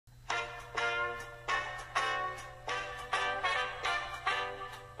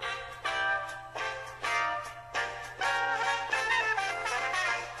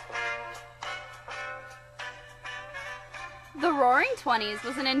Roaring Twenties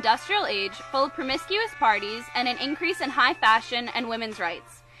was an industrial age full of promiscuous parties and an increase in high fashion and women's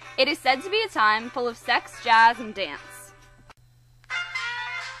rights. It is said to be a time full of sex, jazz, and dance.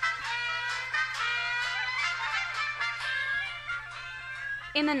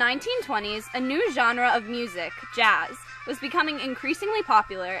 In the 1920s, a new genre of music, jazz, was becoming increasingly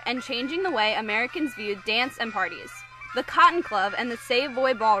popular and changing the way Americans viewed dance and parties. The Cotton Club and the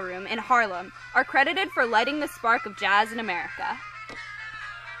Savoy Ballroom in Harlem are credited for lighting the spark of jazz in America.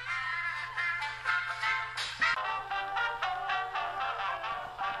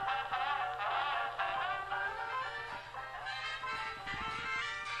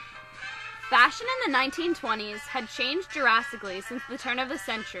 Fashion in the 1920s had changed drastically since the turn of the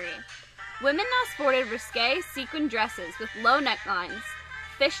century. Women now sported risque sequin dresses with low necklines,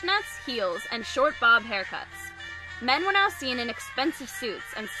 fishnets, heels, and short bob haircuts. Men were now seen in expensive suits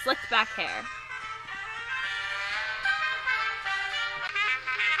and slicked back hair.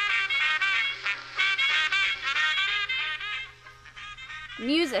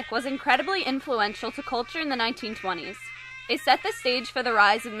 Music was incredibly influential to culture in the 1920s. It set the stage for the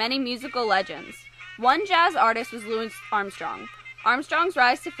rise of many musical legends. One jazz artist was Louis Armstrong. Armstrong's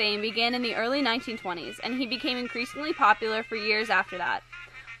rise to fame began in the early 1920s, and he became increasingly popular for years after that.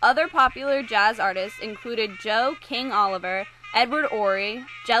 Other popular jazz artists included Joe King Oliver, Edward Ory,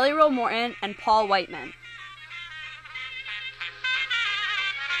 Jelly Roll Morton, and Paul Whiteman.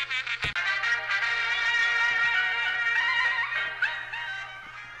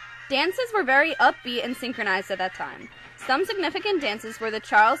 Dances were very upbeat and synchronized at that time. Some significant dances were the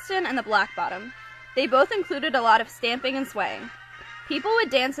Charleston and the Black Bottom. They both included a lot of stamping and swaying. People would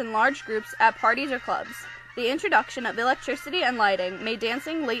dance in large groups at parties or clubs. The introduction of electricity and lighting made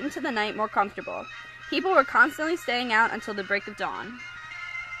dancing late into the night more comfortable. People were constantly staying out until the break of dawn.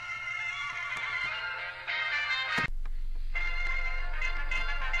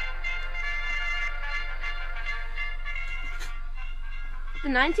 The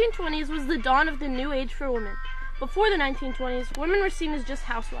 1920s was the dawn of the new age for women. Before the 1920s, women were seen as just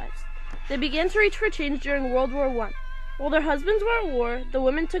housewives. They began to reach for change during World War I. While their husbands were at war, the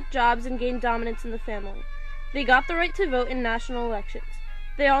women took jobs and gained dominance in the family. They got the right to vote in national elections.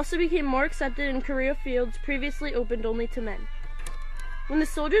 They also became more accepted in career fields previously opened only to men. When the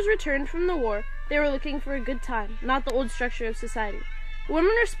soldiers returned from the war, they were looking for a good time, not the old structure of society.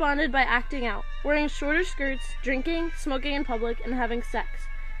 Women responded by acting out, wearing shorter skirts, drinking, smoking in public, and having sex.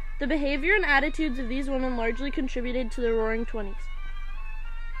 The behavior and attitudes of these women largely contributed to the Roaring Twenties.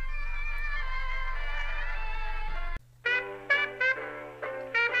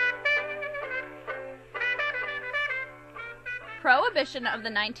 Prohibition of the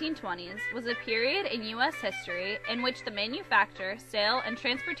 1920s was a period in U.S. history in which the manufacture, sale, and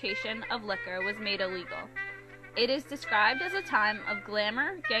transportation of liquor was made illegal. It is described as a time of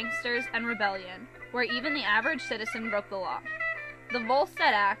glamour, gangsters, and rebellion, where even the average citizen broke the law. The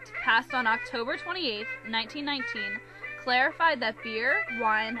Volstead Act, passed on October 28, 1919, clarified that beer,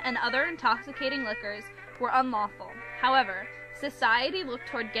 wine, and other intoxicating liquors were unlawful. However, society looked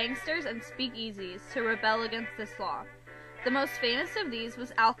toward gangsters and speakeasies to rebel against this law. The most famous of these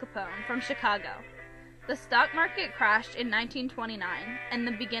was Al Capone from Chicago. The stock market crashed in 1929, and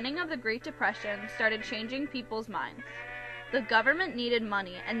the beginning of the Great Depression started changing people's minds. The government needed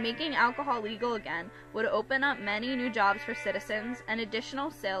money, and making alcohol legal again would open up many new jobs for citizens and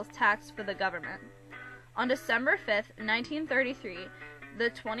additional sales tax for the government. On December 5, 1933, the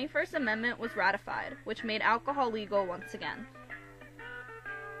 21st Amendment was ratified, which made alcohol legal once again.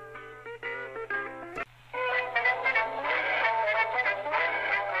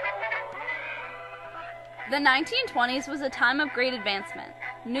 The 1920s was a time of great advancement.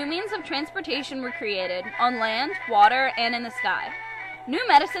 New means of transportation were created, on land, water, and in the sky. New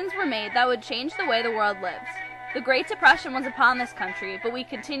medicines were made that would change the way the world lives. The Great Depression was upon this country, but we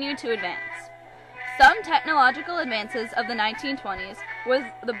continued to advance. Some technological advances of the 1920s was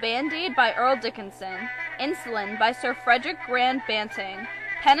the Band-Aid by Earl Dickinson, insulin by Sir Frederick Grant Banting,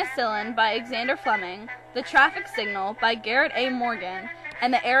 penicillin by Alexander Fleming, the traffic signal by Garrett A. Morgan,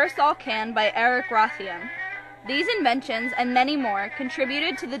 and the aerosol can by Eric Rothian. These inventions, and many more,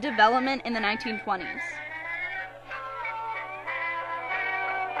 contributed to the development in the 1920s.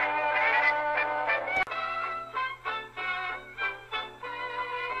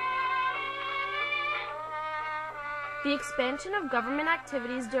 The expansion of government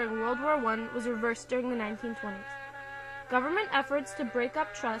activities during World War I was reversed during the 1920s. Government efforts to break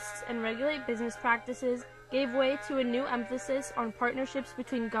up trusts and regulate business practices gave way to a new emphasis on partnerships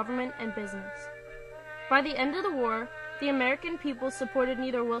between government and business. By the end of the war, the American people supported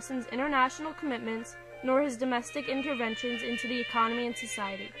neither Wilson's international commitments nor his domestic interventions into the economy and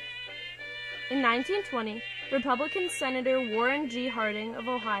society. In 1920, Republican Senator Warren G. Harding of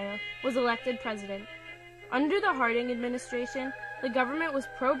Ohio was elected president. Under the Harding administration, the government was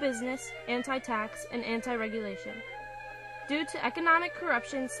pro-business, anti-tax, and anti-regulation. Due to economic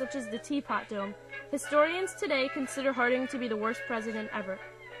corruption such as the Teapot Dome, historians today consider Harding to be the worst president ever.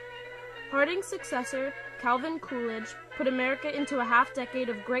 Harding's successor, Calvin Coolidge, put America into a half-decade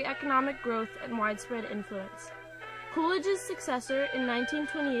of great economic growth and widespread influence. Coolidge's successor in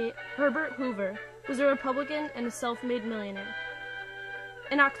 1928, Herbert Hoover, was a Republican and a self-made millionaire.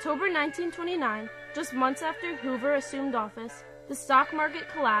 In October 1929, just months after Hoover assumed office, the stock market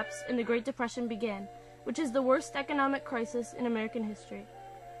collapsed and the Great Depression began, which is the worst economic crisis in American history.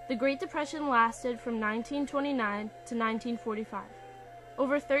 The Great Depression lasted from 1929 to 1945.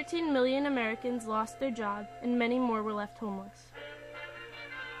 Over 13 million Americans lost their job, and many more were left homeless.